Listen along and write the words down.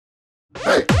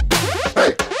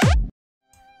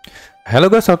Hello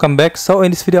guys, welcome back. So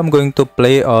in this video I'm going to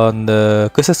play on the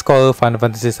Crisis Core Final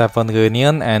Fantasy VII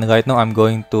Reunion, and right now I'm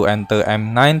going to enter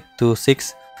M9 to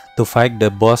 6 to fight the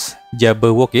boss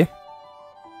JABBERWOCK, yeah?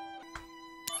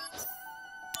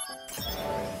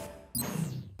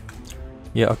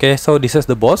 Yeah, okay, so this is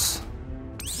the boss.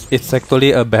 It's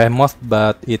actually a behemoth,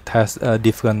 but it has a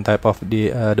different type of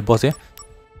the boss, yeah?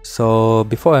 So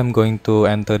before I'm going to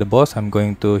enter the boss, I'm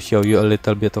going to show you a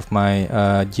little bit of my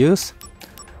gears.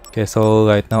 Okay, so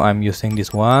right now I'm using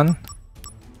this one,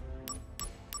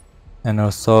 and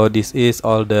also this is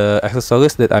all the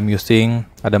accessories that I'm using: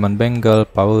 adamant bangle,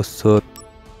 power suit,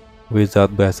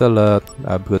 wizard bracelet,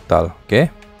 brutal. Okay,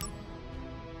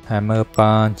 hammer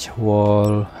punch,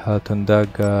 wall, Halton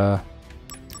dagger.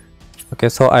 Okay,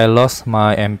 so I lost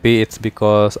my MP. It's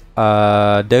because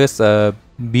there is a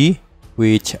B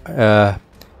which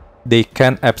they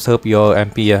can absorb your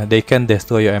MP. Yeah, they can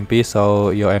destroy your MP,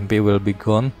 so your MP will be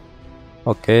gone.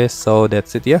 Okay, so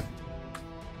that's it, yeah.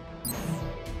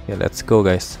 Yeah, let's go,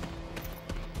 guys.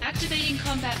 Activating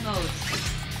combat mode.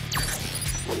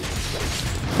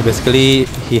 Okay, basically,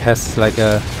 he has like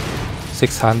a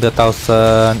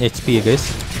 600,000 HP,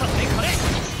 guys.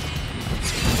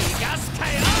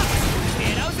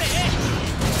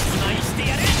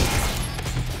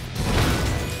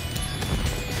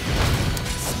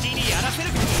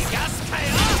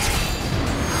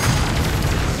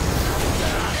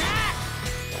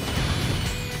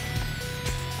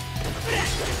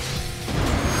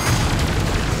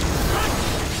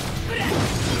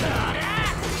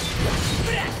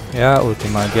 Yeah,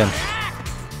 Ultima again.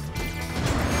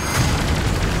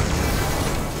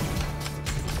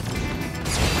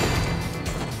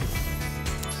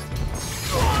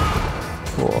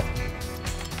 Whoa.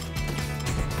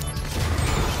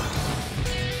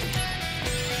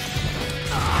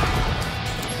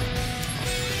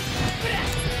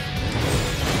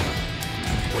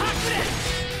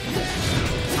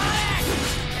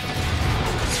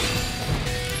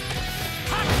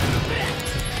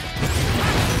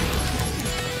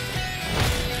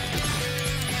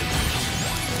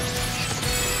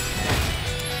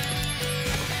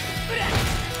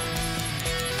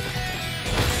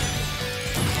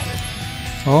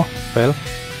 Oh, fail.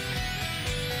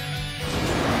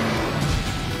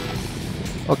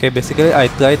 Okay, basically I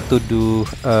tried to do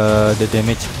the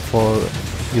damage for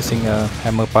using a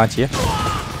hammer punch, yeah.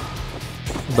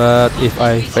 But if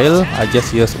I fail, I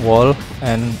just use wall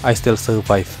and I still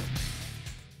survive.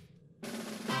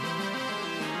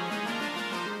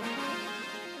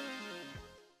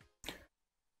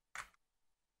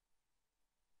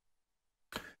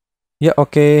 Yeah,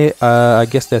 okay, I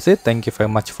guess that's it. Thank you very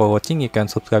much for watching. You can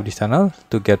subscribe this channel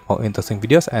to get more interesting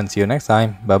videos, and see you next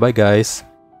time. Bye bye, guys.